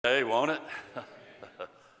Hey, won't it?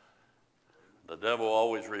 The devil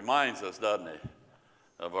always reminds us, doesn't he,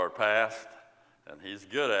 of our past, and he's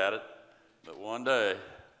good at it, but one day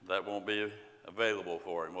that won't be available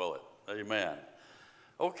for him, will it? Amen.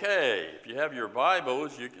 Okay, if you have your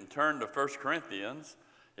Bibles, you can turn to 1 Corinthians,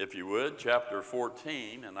 if you would, chapter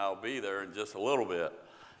 14, and I'll be there in just a little bit.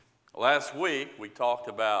 Last week, we talked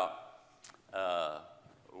about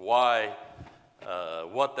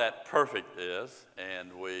what that perfect is,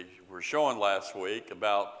 and we were showing last week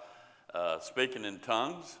about speaking in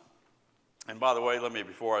tongues. And by the way,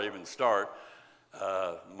 before I even start,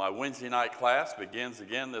 my Wednesday night class begins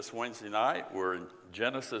again this Wednesday night. We're in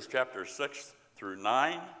Genesis chapter 6 through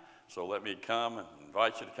 9, so let me come and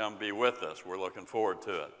invite you to come be with us. We're looking forward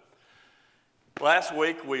to it. Last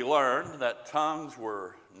week we learned that tongues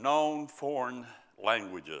were known foreign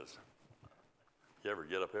languages. You ever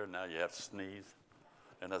get up here and now you have to sneeze?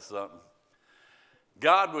 And that's something.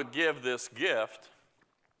 God would give this gift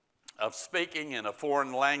of speaking in a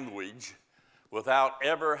foreign language without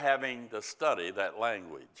ever having to study that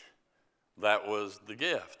language. That was the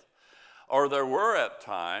gift. Or there were at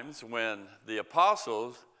times when the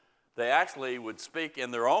apostles, they actually would speak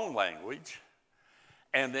in their own language,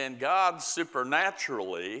 and then God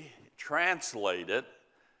supernaturally translated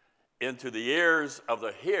into the ears of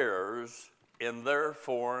the hearers in their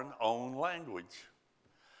foreign own language.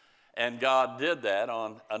 And God did that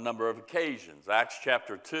on a number of occasions. Acts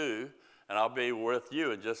chapter 2, and I'll be with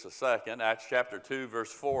you in just a second. Acts chapter 2,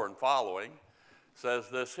 verse 4 and following says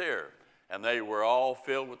this here. And they were all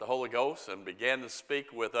filled with the Holy Ghost and began to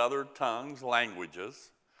speak with other tongues,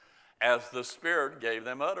 languages, as the Spirit gave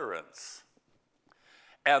them utterance.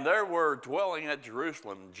 And there were dwelling at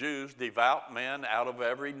Jerusalem Jews, devout men out of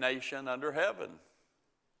every nation under heaven.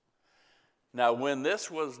 Now, when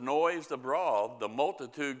this was noised abroad, the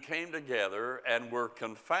multitude came together and were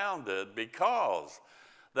confounded because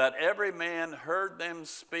that every man heard them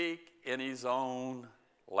speak in his own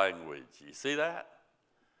language. You see that?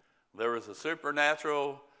 There was a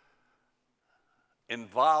supernatural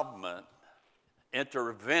involvement,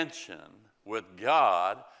 intervention with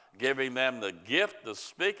God, giving them the gift of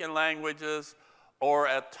speaking languages, or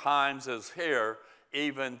at times as here,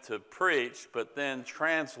 even to preach, but then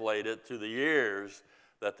translate it to the ears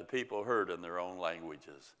that the people heard in their own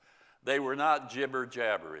languages. They were not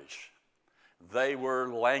gibber-jabberish. They were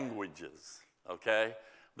languages, okay?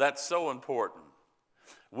 That's so important.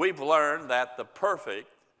 We've learned that the perfect,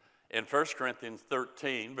 in 1 Corinthians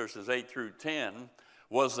 13, verses 8 through 10,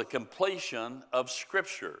 was the completion of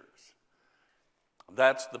Scriptures.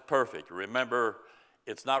 That's the perfect. Remember,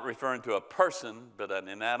 it's not referring to a person, but an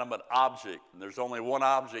inanimate object. And there's only one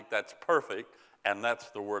object that's perfect, and that's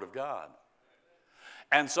the Word of God.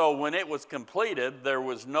 And so when it was completed, there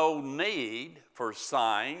was no need for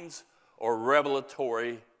signs or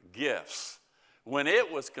revelatory gifts. When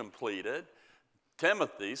it was completed,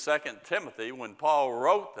 Timothy, 2 Timothy, when Paul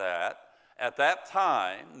wrote that, at that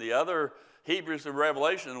time, the other Hebrews of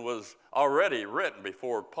Revelation was already written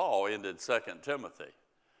before Paul ended 2 Timothy.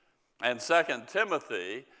 And 2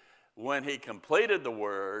 Timothy, when he completed the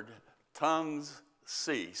word, tongues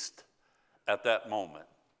ceased at that moment.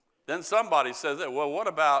 Then somebody says, well, what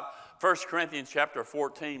about 1 Corinthians chapter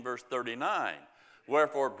 14, verse 39?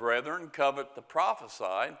 Wherefore, brethren, covet to prophesy,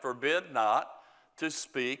 and forbid not to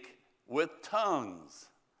speak with tongues.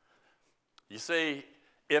 You see,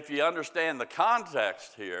 if you understand the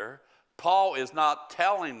context here, Paul is not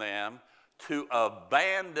telling them to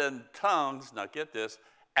abandon tongues, now get this,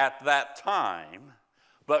 at that time,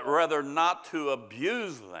 but rather not to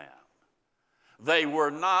abuse them. They were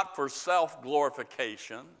not for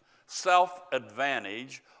self-glorification,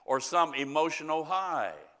 self-advantage, or some emotional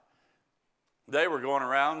high. They were going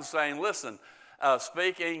around saying, listen,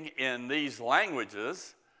 speaking in these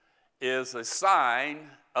languages is a sign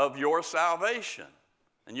of your salvation.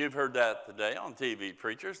 And you've heard that today on TV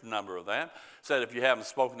preachers, a number of them, said if you haven't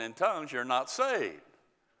spoken in tongues, you're not saved.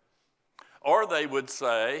 Or they would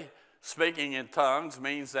say, speaking in tongues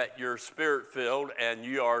means that you're spirit-filled and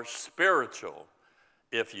you are spiritual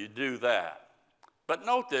if you do that. But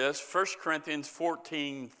note this, 1 Corinthians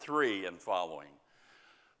 14:3 and following.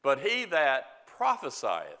 But he that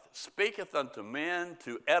prophesieth speaketh unto men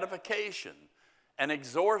to edification and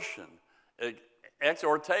exhortation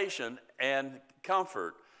and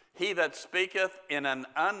comfort. He that speaketh in an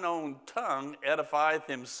unknown tongue edifieth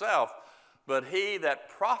himself, but he that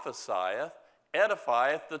prophesieth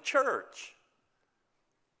edifieth the church.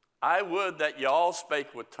 I would that ye all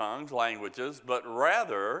spake with tongues, languages, but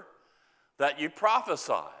rather that you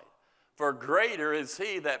prophesied. For greater is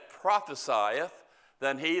he that prophesieth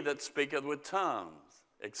than he that speaketh with tongues,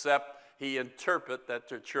 except he interpret that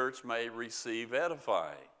the church may receive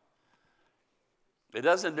edifying. It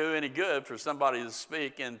doesn't do any good for somebody to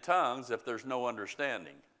speak in tongues if there's no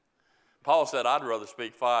understanding. Paul said, I'd rather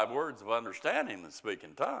speak 5 words of understanding than speak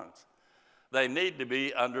in tongues. They need to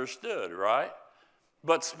be understood, right?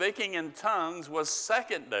 But speaking in tongues was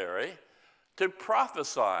secondary to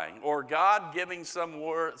prophesying, or God giving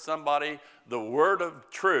somebody the word of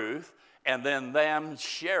truth and then them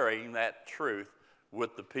sharing that truth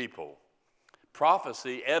with the people.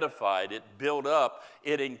 Prophecy edified, it built up,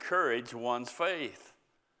 it encouraged one's faith.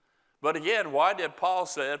 But again, why did Paul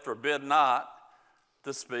say, forbid not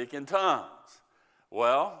to speak in tongues?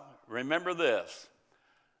 Well, remember this.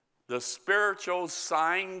 The spiritual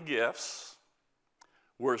sign gifts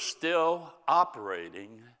were still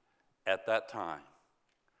operating at that time,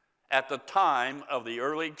 at the time of the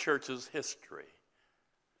early church's history.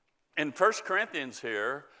 In 1 Corinthians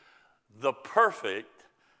here, the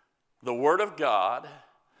Word of God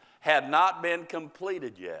had not been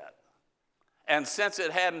completed yet. And since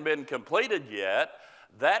it hadn't been completed yet,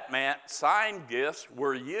 that meant sign gifts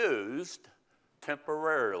were used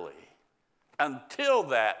temporarily until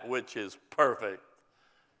that which is perfect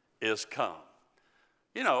is come.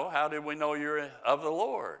 You know, how did we know you're of the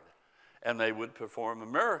Lord? And they would perform a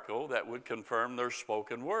miracle that would confirm their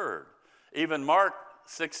spoken word. Even Mark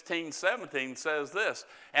 16:17 says this,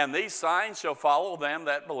 and these signs shall follow them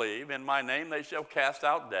that believe. In my name they shall cast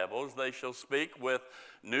out devils. They shall speak with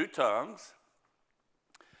new tongues.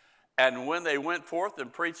 And when they went forth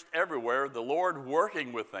and preached everywhere, the Lord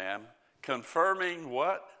working with them, confirming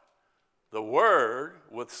what? The word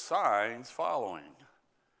with signs following.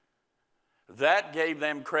 That gave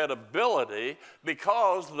them credibility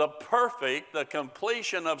because the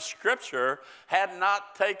completion of Scripture had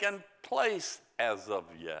not taken place as of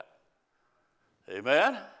yet.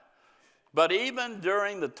 Amen? But even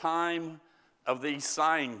during the time of these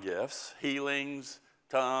sign gifts, healings,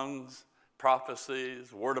 tongues,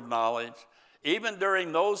 prophecies, word of knowledge, even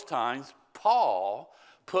during those times, Paul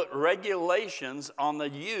put regulations on the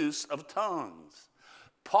use of tongues.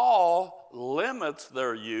 Paul limits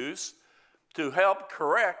their use to help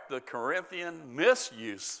correct the Corinthian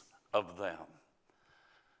misuse of them.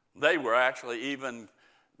 They were actually even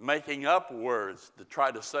making up words to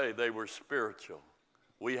try to say they were spiritual.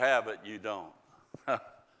 We have it, you don't.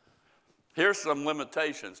 Here's some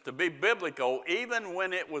limitations. To be biblical, even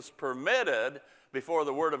when it was permitted before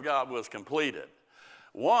the Word of God was completed.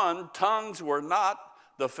 1, tongues were not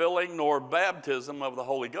the filling nor baptism of the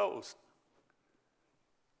Holy Ghost.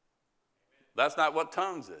 That's not what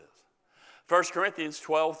tongues is. 1 Corinthians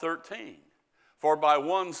 12:13. For by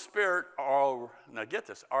one Spirit now get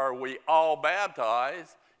this, are we all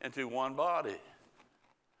baptized into one body.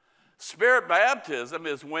 Spirit baptism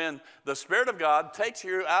is when the Spirit of God takes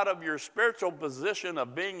you out of your spiritual position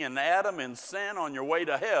of being an Adam in sin on your way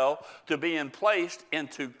to hell to being placed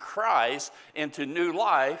into Christ, into new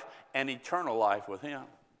life and eternal life with Him.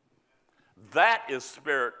 That is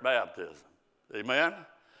Spirit baptism. Amen?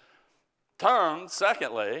 Tongues,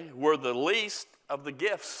 secondly, were the least of the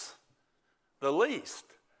gifts. The least.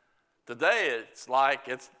 Today it's like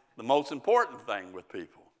it's the most important thing with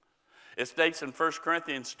people. It states in 1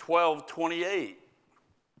 Corinthians 12:28,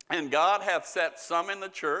 and God hath set some in the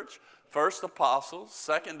church, first apostles,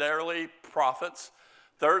 secondarily prophets,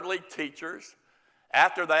 thirdly teachers,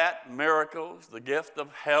 after that miracles, the gift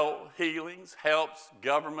of healings, helps,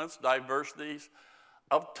 governments, diversities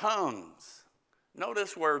of tongues.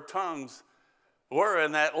 Notice where tongues were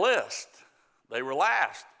in that list. They were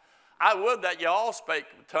last. I would that you all spake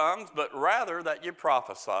tongues, but rather that you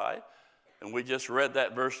prophesy. And we just read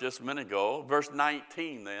that verse just a minute ago. Verse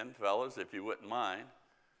 19 then, fellas, if you wouldn't mind.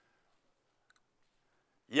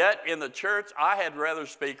 Yet in the church I had rather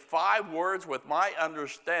speak 5 words with my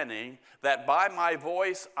understanding, that by my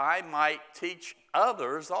voice I might teach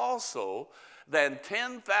others also, than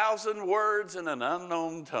 10,000 words in an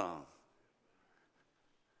unknown tongue.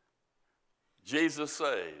 Jesus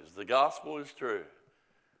saves. The gospel is true.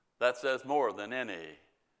 That says more than any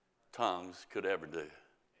tongues could ever do.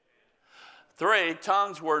 3,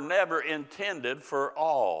 tongues were never intended for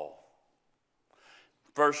all.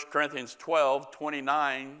 1 Corinthians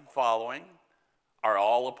 12:29 following, are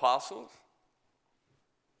all apostles?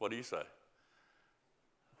 What do you say?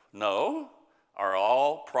 No. Are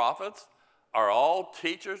all prophets? Are all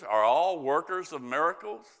teachers? Are all workers of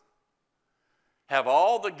miracles? Have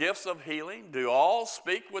all the gifts of healing? Do all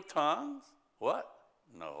speak with tongues? What?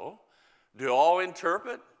 No. Do all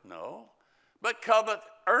interpret? No. But covet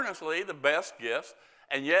earnestly the best gifts,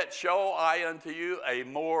 and yet show I unto you a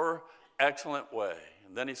more excellent way.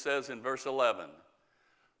 And then he says in verse 11,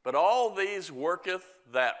 But all these worketh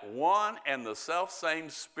that one and the selfsame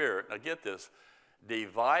Spirit, now get this,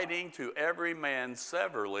 dividing to every man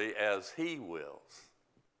severally as he wills.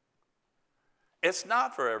 It's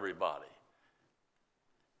not for everybody.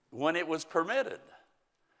 When it was permitted,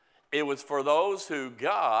 it was for those who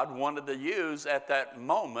God wanted to use at that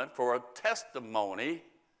moment for a testimony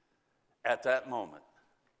at that moment.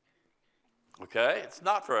 Okay? It's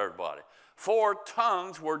not for everybody. 4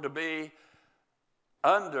 tongues were to be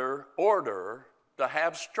under order, to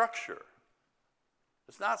have structure.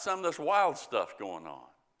 It's not some of this wild stuff going on.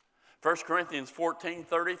 1 Corinthians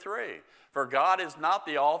 14:33, for God is not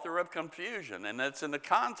the author of confusion, and it's in the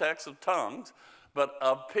context of tongues, but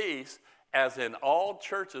of peace, as in all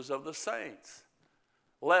churches of the saints.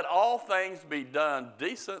 Let all things be done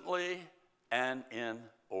decently and in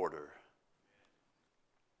order.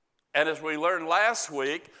 And as we learned last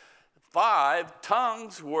week, 5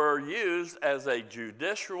 tongues were used as a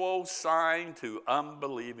judicial sign to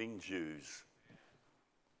unbelieving Jews.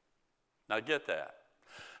 Now get that.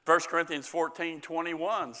 1 Corinthians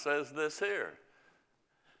 14:21 says this here.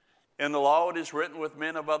 In the law it is written, with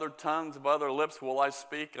men of other tongues, of other lips will I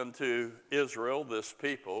speak unto Israel, this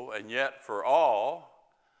people, and yet for all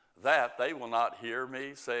that they will not hear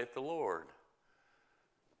me, saith the Lord.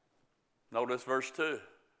 Notice verse 2.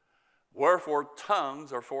 Wherefore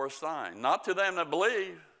tongues are for a sign, not to them that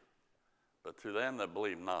believe, but to them that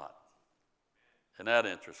believe not. Isn't that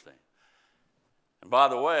interesting? And by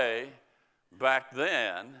the way, back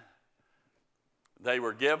then, they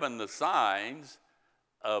were given the signs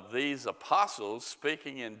of these apostles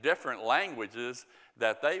speaking in different languages,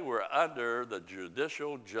 that they were under the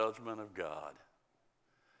judicial judgment of God.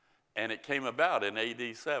 And it came about in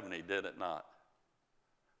AD 70, did it not?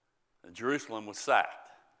 And Jerusalem was sacked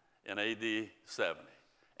in AD 70.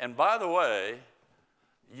 And by the way,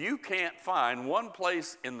 you can't find one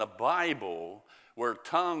place in the Bible where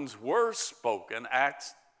tongues were spoken,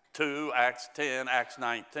 Acts 2, Acts 10, Acts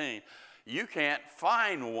 19. You can't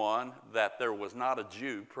find one that there was not a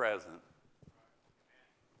Jew present.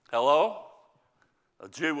 Hello? A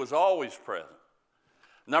Jew was always present.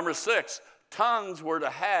 Number 6, tongues were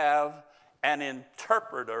to have an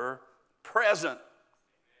interpreter present,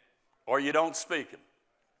 or you don't speak them.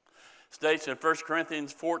 States in 1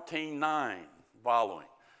 Corinthians 14:9 following.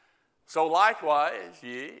 So likewise,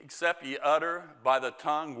 ye, except ye utter by the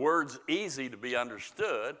tongue words easy to be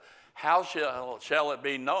understood, how shall it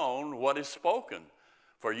be known what is spoken?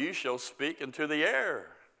 For you shall speak into the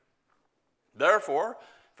air. Therefore,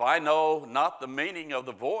 if I know not the meaning of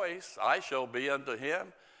the voice, I shall be unto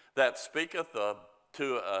him that speaketh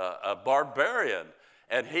to a barbarian,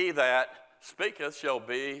 and he that speaketh shall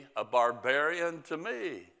be a barbarian to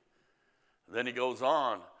me. Then he goes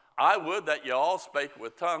on, I would that you all spake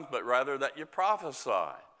with tongues, but rather that you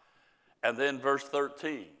prophesy. And then verse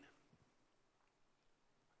 13.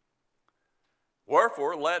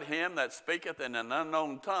 Wherefore let him that speaketh in an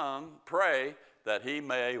unknown tongue pray that he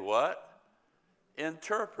may what?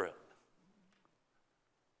 Interpret.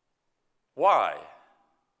 Why?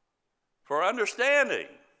 For understanding.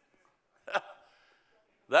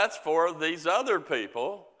 That's for these other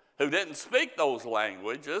people who didn't speak those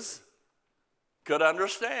languages could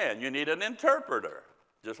understand. You need an interpreter.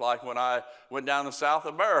 Just like when I went down to South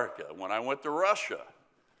America, when I went to Russia,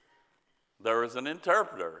 there was an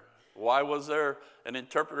interpreter. Why was there an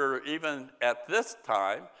interpreter even at this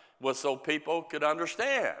time? Was so people could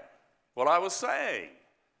understand what I was saying.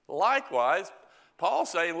 Likewise, Paul's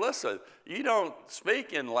saying, listen, you don't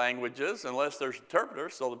speak in languages unless there's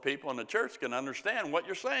interpreters so the people in the church can understand what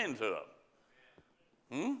you're saying to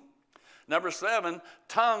them. Number 7,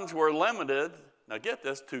 tongues were limited, now get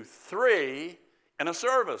this, to 3 in a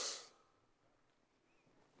service.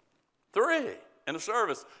 3 in a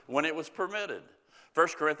service when it was permitted. 1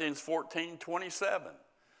 Corinthians 14:27.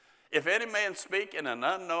 If any man speak in an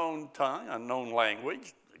unknown tongue, unknown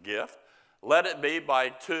language, gift, let it be by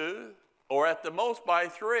 2 or at the most by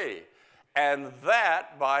 3, and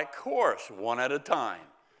that by course, one at a time,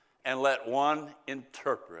 and let one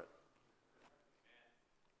interpret.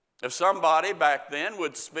 If somebody back then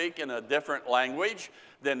would speak in a different language,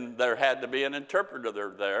 then there had to be an interpreter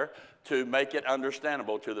there to make it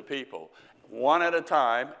understandable to the people. One at a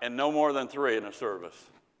time and no more than 3 in a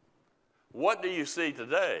service. What do you see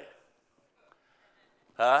today?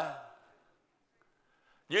 Huh?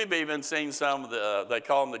 You've even seen some of the, they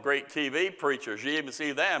call them the great TV preachers. You even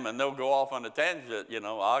see them and they'll go off on a tangent, you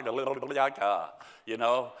know,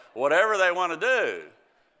 whatever they want to do.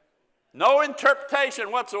 No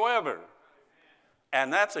interpretation whatsoever.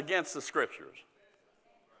 And that's against the scriptures.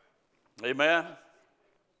 Amen?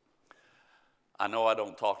 I know I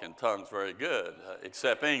don't talk in tongues very good,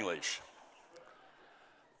 except English.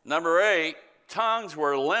 Number 8, tongues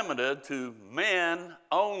were limited to men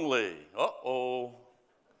only. Uh-oh.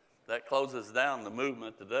 That closes down the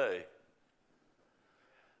movement today.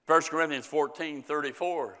 1 Corinthians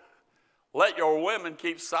 14:34. Let your women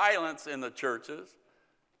keep silence in the churches.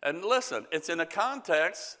 And listen, it's in the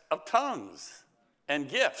context of tongues and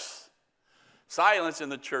gifts. Silence in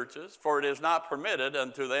the churches, for it is not permitted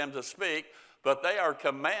unto them to speak, but they are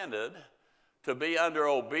commanded to be under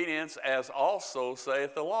obedience, as also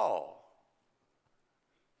saith the law.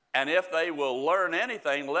 And if they will learn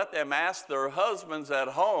anything, let them ask their husbands at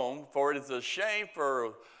home, for it is a shame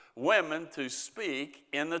for women to speak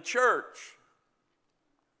in the church.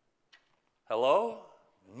 Hello?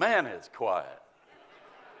 Man, it's quiet.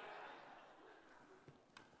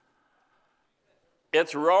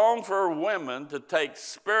 It's wrong for women to take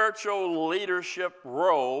spiritual leadership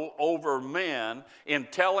role over men in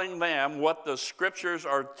telling them what the scriptures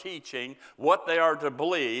are teaching, what they are to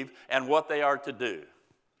believe, and what they are to do.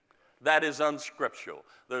 That is unscriptural.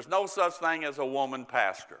 There's no such thing as a woman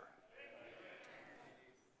pastor.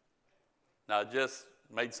 Now, I just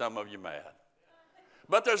made some of you mad.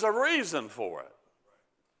 But there's a reason for it.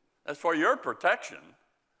 It's for your protection.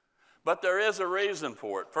 But there is a reason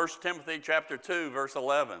for it. 1 Timothy chapter 2, verse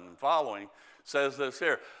 11 and following says this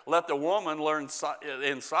here. Let the woman learn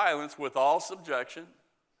in silence with all subjection.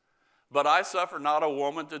 But I suffer not a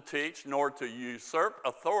woman to teach, nor to usurp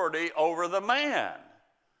authority over the man,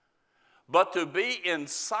 but to be in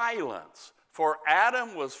silence. For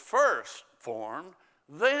Adam was first formed,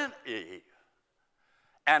 then Eve.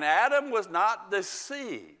 And Adam was not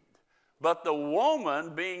deceived, but the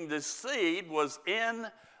woman being deceived was in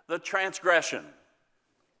the transgression.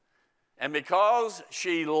 And because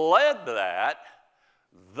she led that,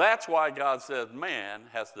 that's why God says man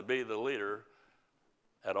has to be the leader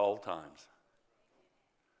at all times.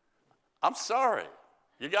 I'm sorry.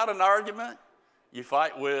 You got an argument, you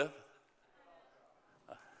fight with.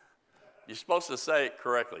 You're supposed to say it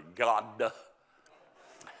correctly. God.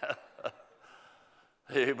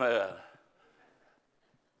 Amen.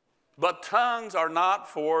 But tongues are not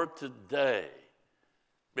for today,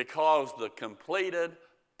 because the completed,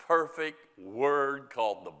 perfect word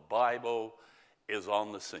called the Bible is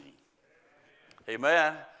on the scene.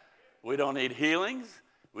 Amen. We don't need healings.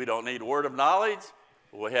 We don't need word of knowledge.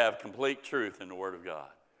 We have complete truth in the Word of God.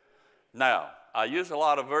 Now, I use a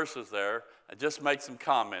lot of verses there. I just make some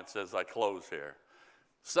comments as I close here.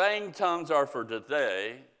 Saying tongues are for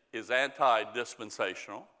today is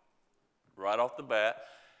anti-dispensational, right off the bat.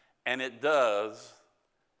 And it does,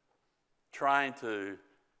 trying to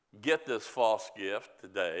get this false gift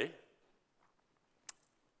today,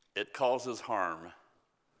 it causes harm.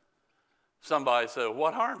 Somebody said,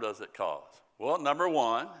 what harm does it cause? Well, number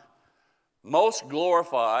one, most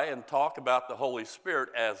glorify and talk about the Holy Spirit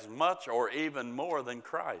as much or even more than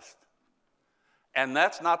Christ. And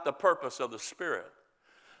that's not the purpose of the Spirit.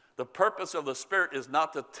 The purpose of the Spirit is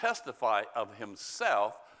not to testify of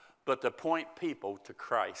himself, but to point people to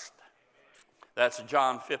Christ. That's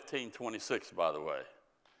John 15:26, by the way.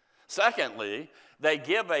 Secondly, they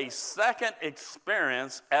give a second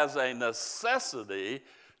experience as a necessity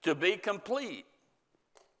to be complete.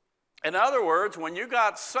 In other words, when you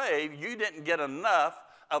got saved, you didn't get enough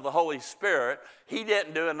of the Holy Spirit. He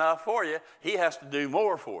didn't do enough for you. He has to do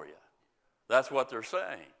more for you. That's what they're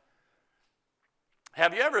saying.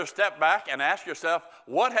 Have you ever stepped back and asked yourself,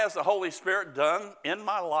 what has the Holy Spirit done in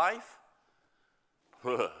my life?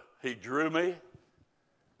 He drew me.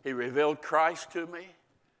 He revealed Christ to me.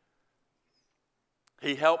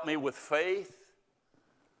 He helped me with faith.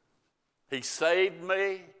 He saved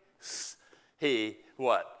me. He,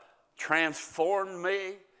 transformed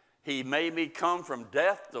me. He made me come from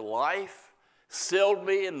death to life. Sealed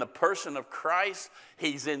me in the person of Christ.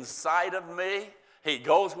 He's inside of me. He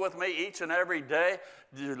goes with me each and every day.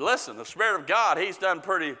 Listen, the Spirit of God, he's done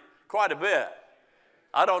quite a bit.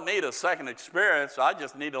 I don't need a second experience. I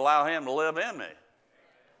just need to allow him to live in me.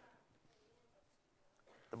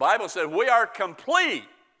 The Bible says we are complete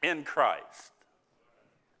in Christ.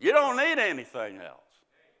 You don't need anything else.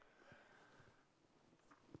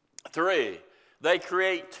 3, they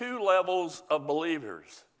create two levels of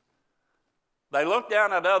believers. They look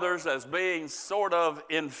down at others as being sort of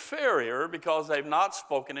inferior because they've not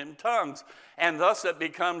spoken in tongues. And thus it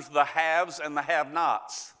becomes the haves and the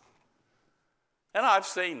have-nots. And I've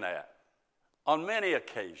seen that on many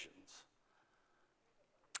occasions.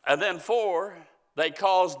 And then 4, they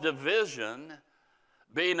cause division,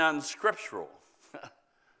 being unscriptural.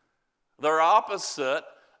 They're opposite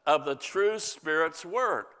of the true Spirit's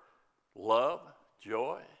work. Love,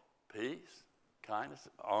 joy, peace, kindness,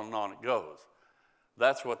 on and on it goes.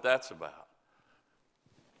 That's what that's about.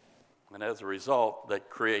 And as a result, they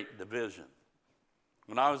create division.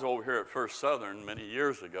 When I was over here at First Southern many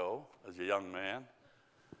years ago as a young man,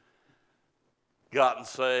 gotten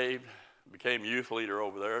saved, became youth leader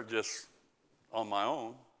over there just on my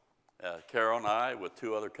own. Carol and I with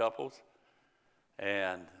two other couples.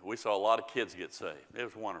 And we saw a lot of kids get saved. It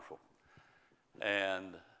was wonderful.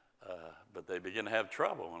 But they began to have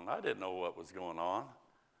trouble, and I didn't know what was going on.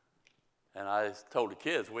 And I told the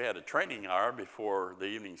kids, we had a training hour before the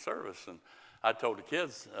evening service, and I told the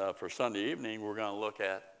kids for Sunday evening we're going to look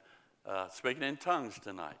at speaking in tongues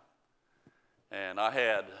tonight. And I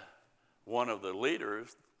had one of the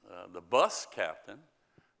leaders, the bus captain,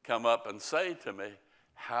 come up and say to me,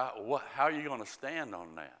 how are you going to stand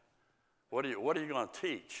on that? What are you going to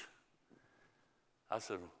teach? I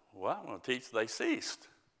said, well, I'm going to teach they ceased.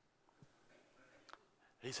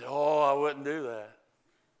 He said, oh, I wouldn't do that.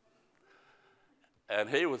 And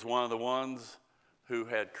he was one of the ones who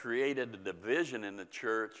had created a division in the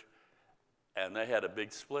church, and they had a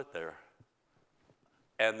big split there.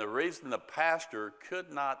 And the reason the pastor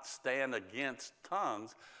could not stand against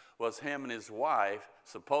tongues was him and his wife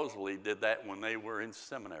supposedly did that when they were in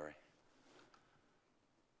seminary.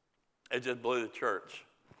 It just blew the church.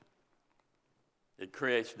 It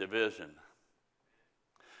creates division.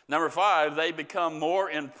 Number 5, they become more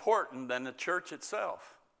important than the church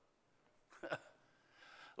itself.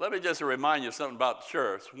 Let me just remind you something about the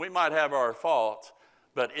church. We might have our faults,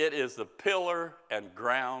 but it is the pillar and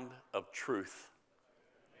ground of truth.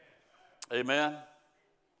 Amen?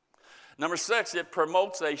 Number 6, it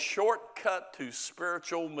promotes a shortcut to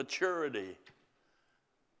spiritual maturity.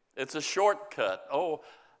 It's a shortcut. Oh,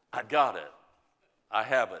 I got it. I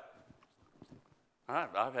have it.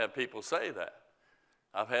 I've had people say that.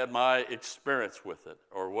 I've had my experience with it,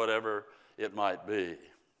 or whatever it might be.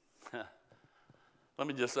 Let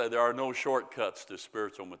me just say there are no shortcuts to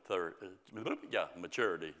spiritual maturity.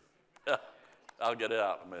 I'll get it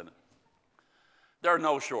out in a minute. There are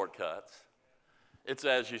no shortcuts. It's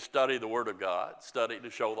as you study the Word of God, study to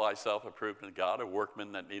show thyself approved unto God, a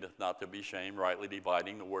workman that needeth not to be ashamed, rightly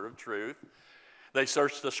dividing the word of truth. They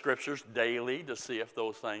searched the Scriptures daily to see if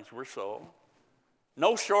those things were so.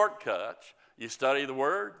 No shortcuts. You study the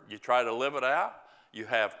Word, you try to live it out. You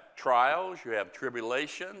have trials, you have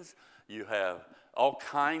tribulations, you have all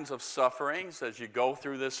kinds of sufferings as you go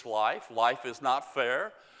through this life. Life is not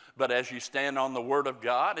fair, but as you stand on the Word of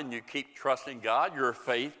God and you keep trusting God, your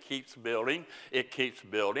faith keeps building,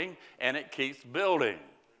 and it keeps building.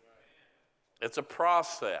 It's a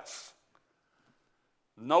process.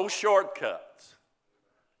 No shortcuts.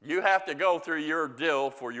 You have to go through your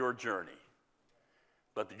deal for your journey.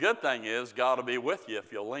 But the good thing is God will be with you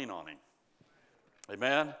if you'll lean on Him.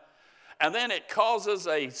 Amen? And then it causes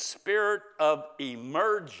a spirit of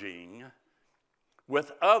emerging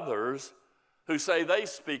with others who say they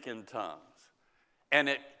speak in tongues. And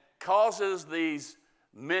it causes these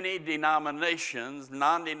many denominations,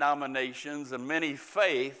 non-denominations, and many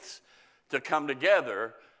faiths to come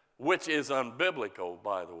together, which is unbiblical,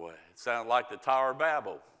 by the way. It sounds like the Tower of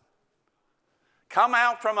Babel. Come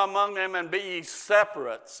out from among them and be ye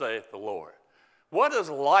separate, saith the Lord. What does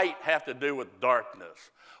light have to do with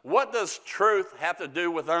darkness? What does truth have to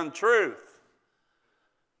do with untruth?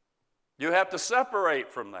 You have to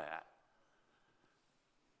separate from that.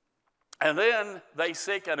 And then they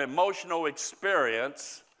seek an emotional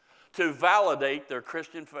experience to validate their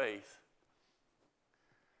Christian faith.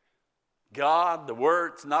 God, the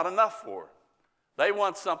Word's not enough for them. They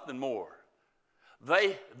want something more.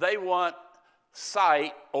 They want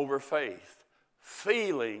sight over faith,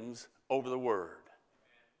 feelings over the Word.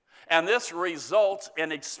 And this results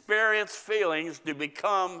in experienced feelings to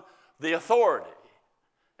become the authority.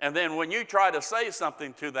 And then when you try to say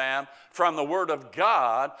something to them from the Word of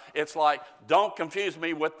God, it's like, don't confuse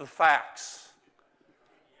me with the facts.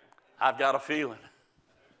 I've got a feeling.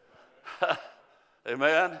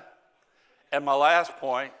 Amen? And my last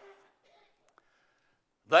point,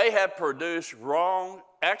 they have produced wrong,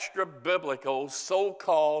 extra-biblical,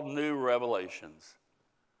 so-called new revelations.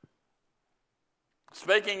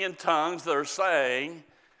 Speaking in tongues, they're saying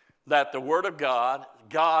that the Word of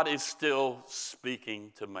God is still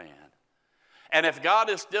speaking to man. And if God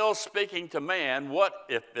is still speaking to man,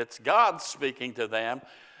 if it's God speaking to them,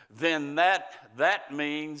 then that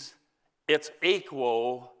means it's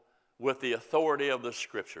equal with the authority of the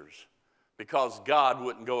Scriptures, because God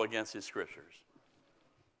wouldn't go against His Scriptures.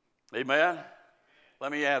 Amen?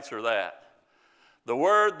 Let me answer that. The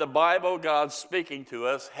Word, the Bible, God speaking to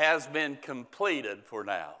us, has been completed for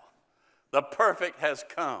now. The perfect has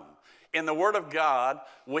come. In the Word of God,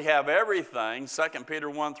 we have everything, 2 Peter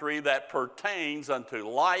 1:3, that pertains unto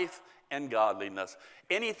life and godliness.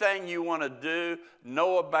 Anything you want to do,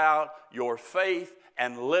 know about your faith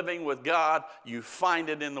and living with God, you find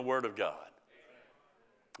it in the Word of God.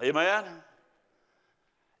 Amen?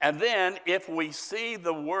 And then if we see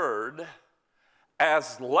the Word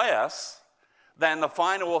as less than the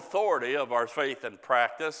final authority of our faith and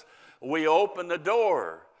practice, we open the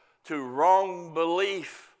door to wrong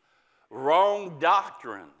belief, wrong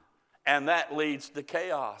doctrine, and that leads to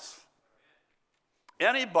chaos.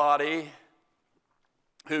 Anybody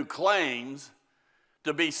who claims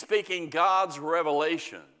to be speaking God's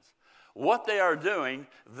revelations, what they are doing,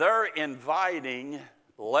 they're inviting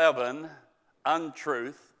leaven,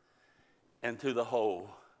 untruth, into the whole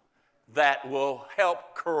that will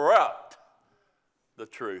help corrupt the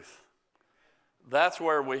truth. That's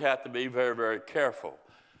where we have to be very, very careful.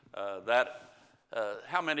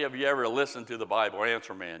 How many of you ever listened to the Bible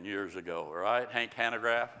Answer Man years ago, right? Hank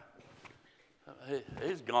Hanegraaff.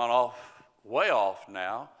 He's gone off, way off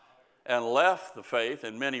now, and left the faith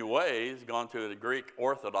in many ways, gone to the Greek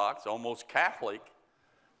Orthodox, almost Catholic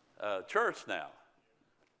church now.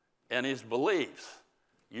 And his beliefs,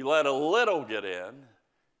 you let a little get in,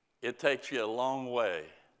 it takes you a long way.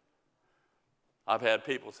 I've had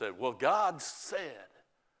people say, well, God said,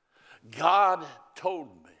 God told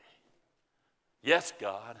me. Yes,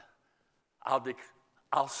 God,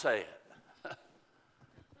 I'll say it.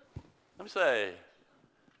 Let me say,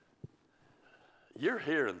 you're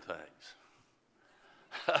hearing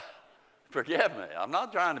things. Forgive me. I'm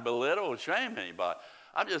not trying to belittle or shame anybody.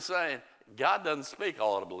 I'm just saying God doesn't speak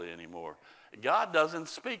audibly anymore. God doesn't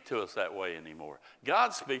speak to us that way anymore.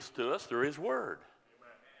 God speaks to us through his word.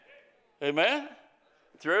 Amen?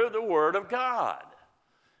 Through the word of God.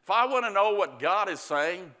 If I want to know what God is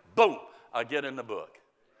saying, boom, I get in the book.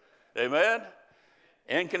 Amen?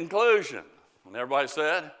 In conclusion, and everybody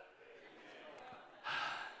said,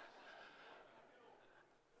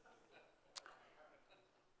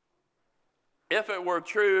 if it were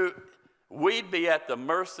true, we'd be at the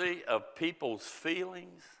mercy of people's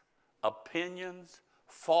feelings, opinions,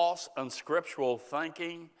 false, unscriptural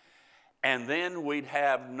thinking, and then we'd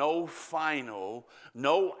have no final,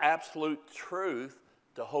 no absolute truth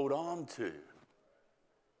to hold on to.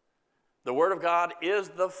 The Word of God is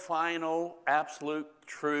the final, absolute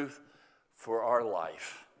truth for our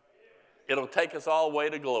life. It'll take us all the way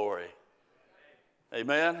to glory.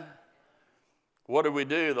 Amen? What do we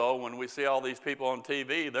do, though, when we see all these people on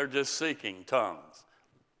TV? They're just seeking tongues,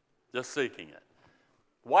 just seeking it.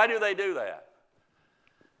 Why do they do that?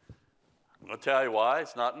 I'm going to tell you why.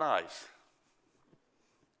 It's not nice.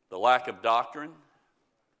 The lack of doctrine,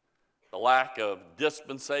 the lack of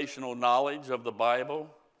dispensational knowledge of the Bible,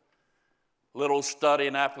 little study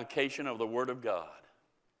and application of the Word of God.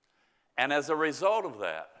 And as a result of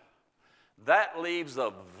that, that leaves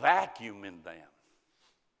a vacuum in them.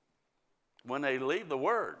 When they leave the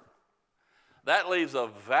Word, that leaves a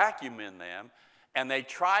vacuum in them, and they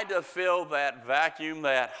try to fill that vacuum,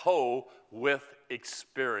 that hole, with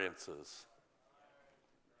experiences.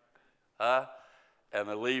 And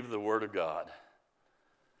they leave the Word of God.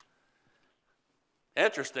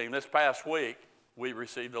 Interesting, this past week, we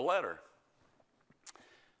received a letter.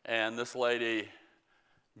 And this lady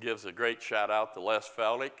gives a great shout out to Les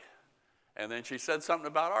Feldick. And then she said something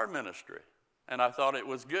about our ministry. And I thought it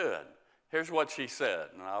was good. Here's what she said,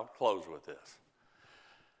 and I'll close with this.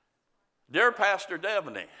 Dear Pastor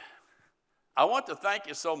Devaney, I want to thank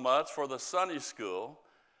you so much for the Sunday school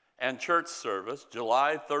and church service,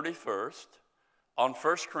 July 31st, on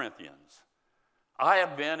 1 Corinthians. I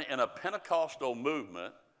have been in a Pentecostal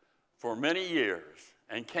movement for many years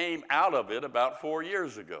and came out of it about 4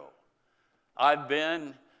 years ago. I've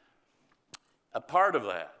been a part of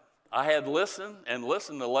that. I had listened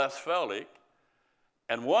to Les Feldick,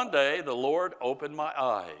 and one day the Lord opened my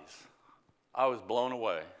eyes. I was blown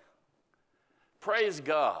away. Praise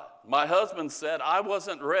God. My husband said I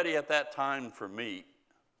wasn't ready at that time for meat.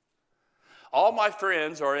 All my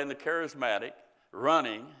friends are in the charismatic,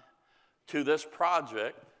 running to this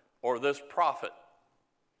project or this prophet.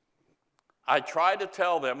 I try to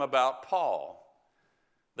tell them about Paul.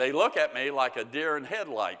 They look at me like a deer in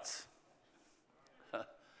headlights.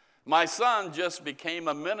 My son just became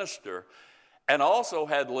a minister and also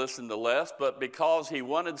had listened to Les, but because he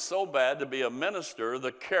wanted so bad to be a minister,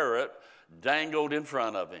 the carrot dangled in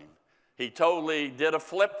front of him. He totally did a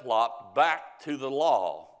flip-flop back to the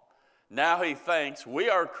law. Now he thinks we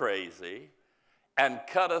are crazy and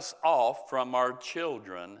cut us off from our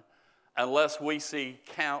children unless we seek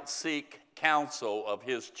counsel of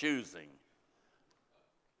his choosing.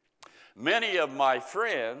 Many of my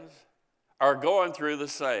friends are going through the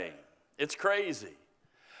same. It's crazy.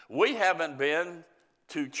 We haven't been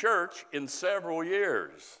to church in several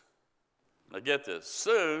years. Now get this.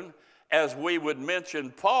 Soon as we would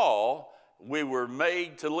mention Paul, we were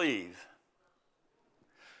made to leave.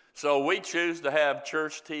 So we choose to have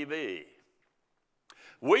church TV.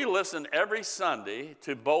 We listen every Sunday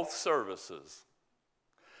to both services.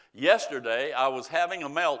 Yesterday, I was having a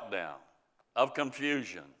meltdown of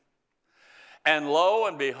confusion. And lo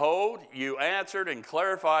and behold, you answered and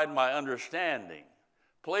clarified my understanding.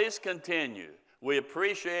 Please continue. We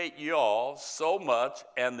appreciate you all so much,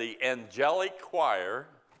 and the angelic choir.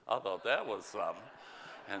 I thought that was something.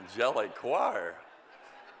 Angelic choir.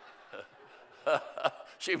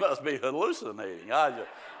 She must be hallucinating. I'm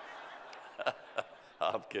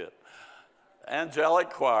kidding.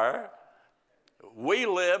 Angelic choir. We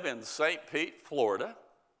live in St. Pete, Florida,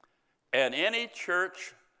 and any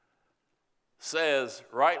church says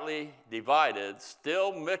rightly divided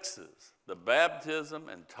still mixes the baptism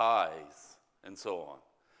and tithes and so on.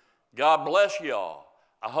 God bless y'all.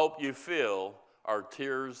 I hope you feel our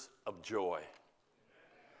tears of joy.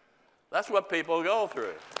 That's what people go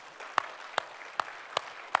through.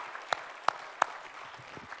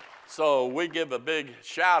 So we give a big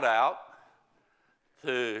shout out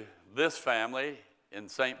to this family in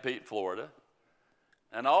St. Pete, Florida.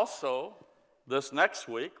 And also, this next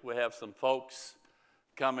week, we have some folks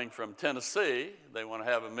coming from Tennessee. They want to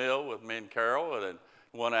have a meal with me and Carol, and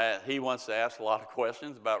he wants to ask a lot of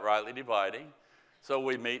questions about rightly dividing. So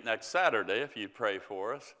we meet next Saturday if you pray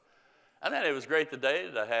for us. And then it was great today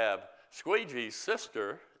to have Squeegee's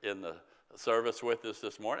sister in the service with us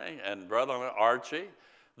this morning, and brother Archie.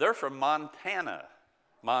 They're from Montana.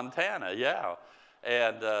 Montana, yeah.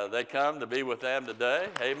 And they come to be with them today.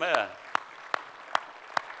 Amen.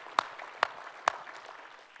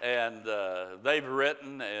 And they've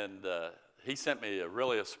written, and he sent me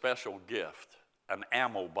a special gift, an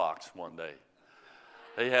ammo box one day.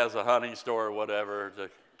 He has a hunting store or whatever to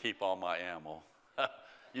keep all my ammo.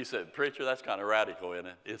 You said, preacher, that's kind of radical, isn't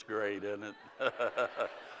it? It's great, isn't it?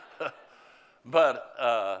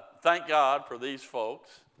 But thank God for these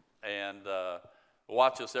folks, and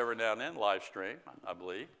watch us every now and then live stream, I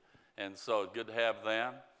believe. And so it's good to have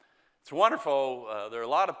them. It's wonderful. There are a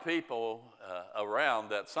lot of people around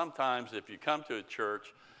that sometimes if you come to a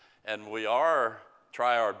church, and we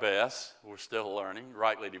try our best, we're still learning,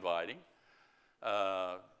 rightly dividing.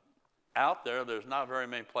 Out there's not very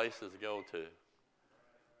many places to go to.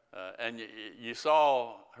 And you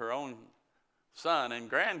saw her own son and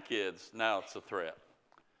grandkids, now it's a threat.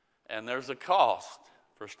 And there's a cost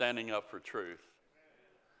for standing up for truth.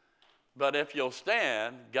 But if you'll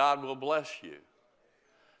stand, God will bless you.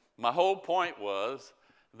 My whole point was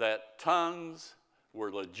that tongues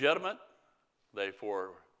were legitimate. They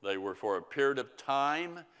were for a period of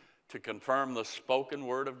time to confirm the spoken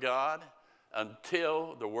word of God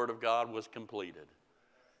until the word of God was completed.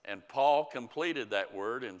 And Paul completed that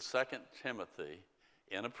word in 2 Timothy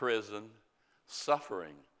in a prison,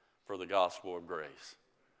 suffering for the gospel of grace.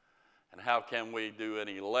 And how can we do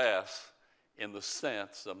any less in the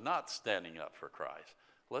sense of not standing up for Christ?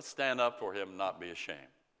 Let's stand up for him and not be ashamed.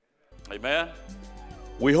 Amen?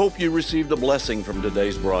 We hope you received a blessing from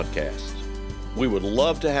today's broadcast. We would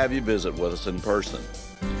love to have you visit with us in person.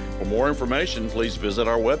 For more information, please visit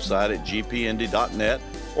our website at gpindy.net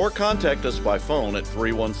or contact us by phone at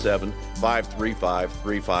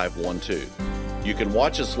 317-535-3512. You can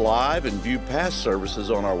watch us live and view past services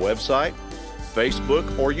on our website,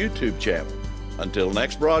 Facebook, or YouTube channel. Until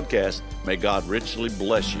next broadcast, may God richly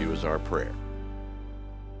bless you is our prayer.